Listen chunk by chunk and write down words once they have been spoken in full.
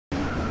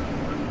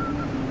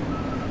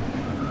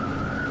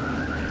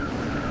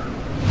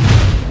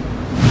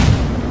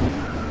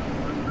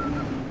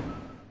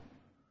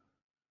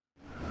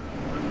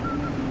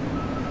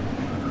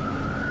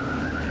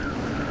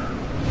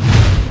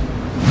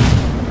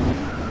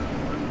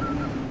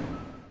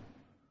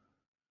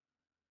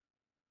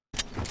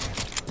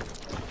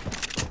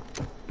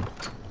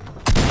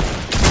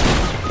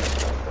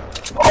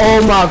Oh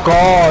my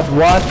god,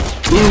 what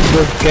is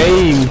this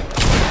game?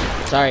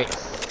 Sorry.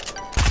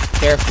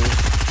 Careful.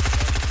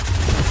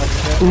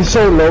 He's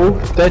so low.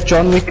 That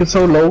John Wick is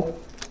so low.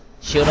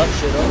 Shield up,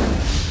 shield up.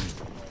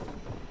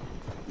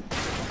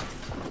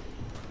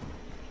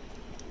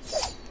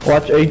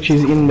 Watch H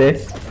is in there.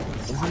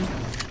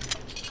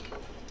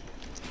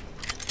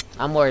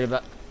 I'm worried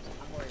about.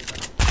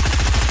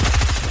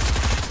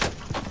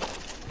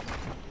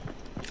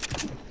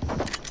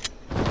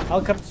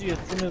 I'll come to you as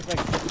soon as I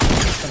can.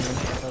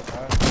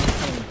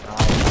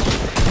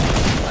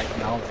 Like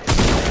now.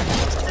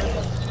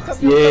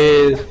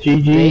 Yes,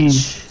 GG.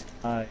 Bitch.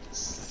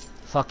 Nice.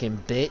 Fucking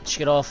bitch,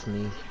 get off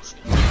me.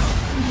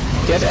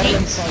 Get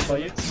Ellen side by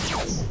you.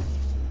 It's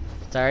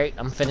alright,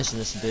 I'm finishing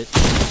this bitch.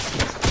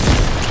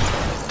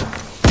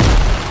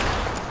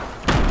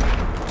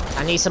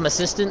 I need some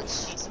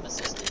assistance.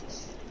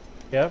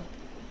 Yeah.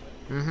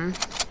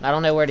 I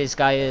don't know where this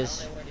guy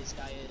is.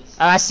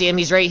 Oh, I see him,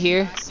 he's right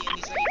here.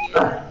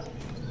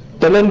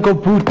 Dylan, go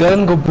boot.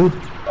 Dylan, go boot.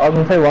 I was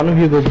gonna say one of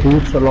you go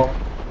boot so long.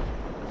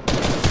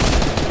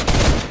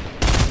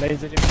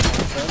 Laser you.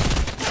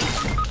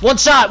 One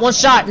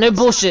shot, no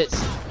bullshit.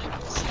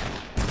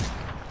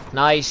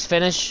 Nice,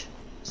 finish.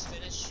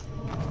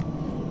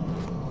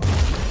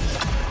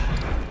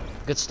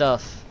 Good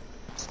stuff.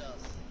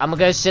 I'm gonna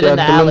go sit in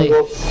the alley.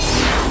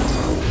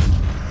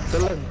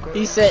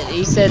 He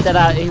said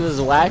that he was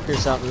whack or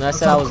something. I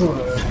said I was.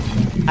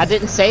 I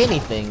didn't say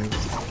anything.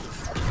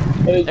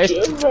 There's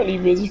people.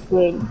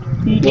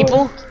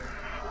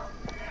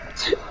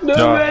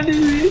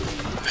 Nobody.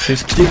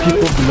 There's 2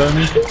 people below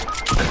me.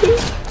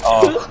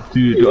 Oh,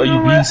 dude, are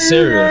you being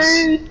serious?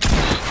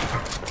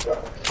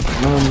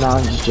 No,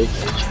 I'm just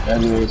joking.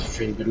 Anyways,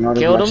 free, but not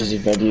Killed as much him? as you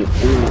value.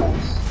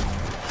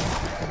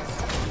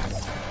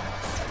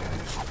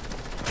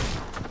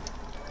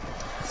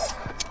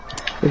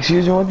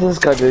 Excuse me, what is this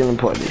guy doing in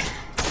party?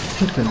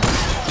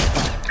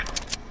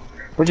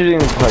 What you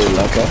doing in party,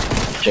 Laka?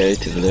 Jay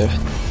to the left.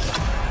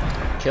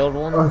 Killed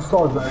one. I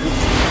saw that.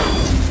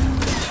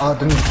 I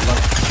didn't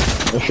like.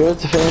 I'm sure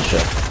it's a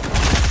finisher.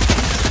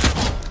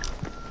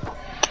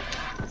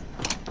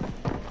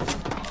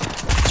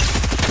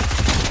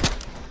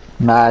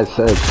 Nice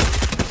hit.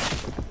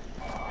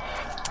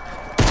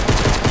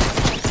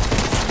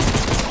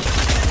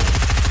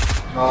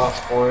 Nice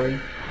boy.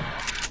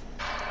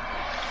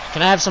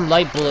 Can I have some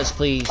light bullets,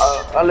 please?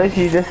 Unless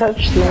you just have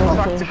to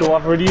Tactical,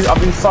 I've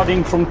been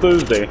studying from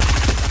Thursday.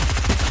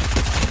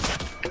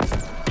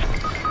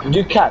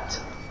 do cat.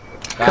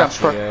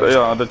 Gotcha, yeah.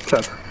 Yeah, I did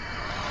cat.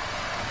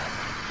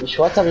 Which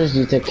what subjects do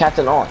you take? Cat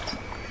and art?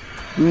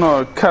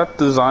 No, cat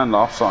design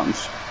life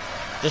science.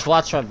 Just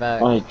watch my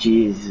back. Oh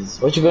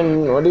Jesus. What are you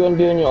gonna do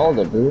when you're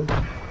older, bro?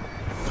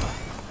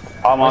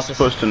 How am I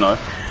supposed to know?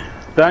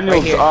 Daniel,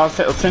 Right here. I'll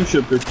send you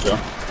a picture.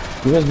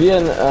 You must be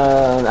an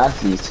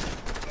athlete.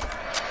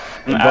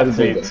 An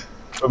bodybuilder.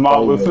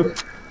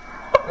 athlete.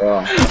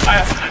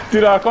 Yeah.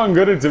 Dude, I can't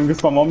go to gym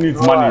because my mom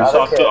needs money,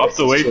 so I have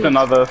to wait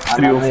another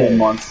 3 or 4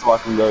 months so I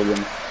can go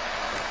then.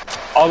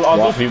 I'll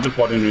just leave this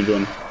what we're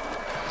doing.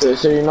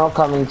 So you're not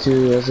coming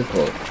to what's it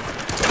called?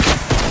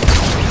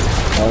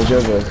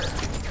 Joburg.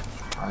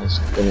 I was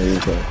gonna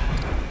read that.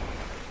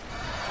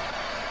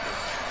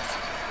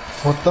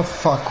 What the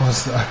fuck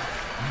was that?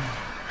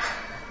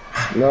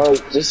 No,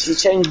 just you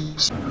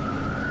changed.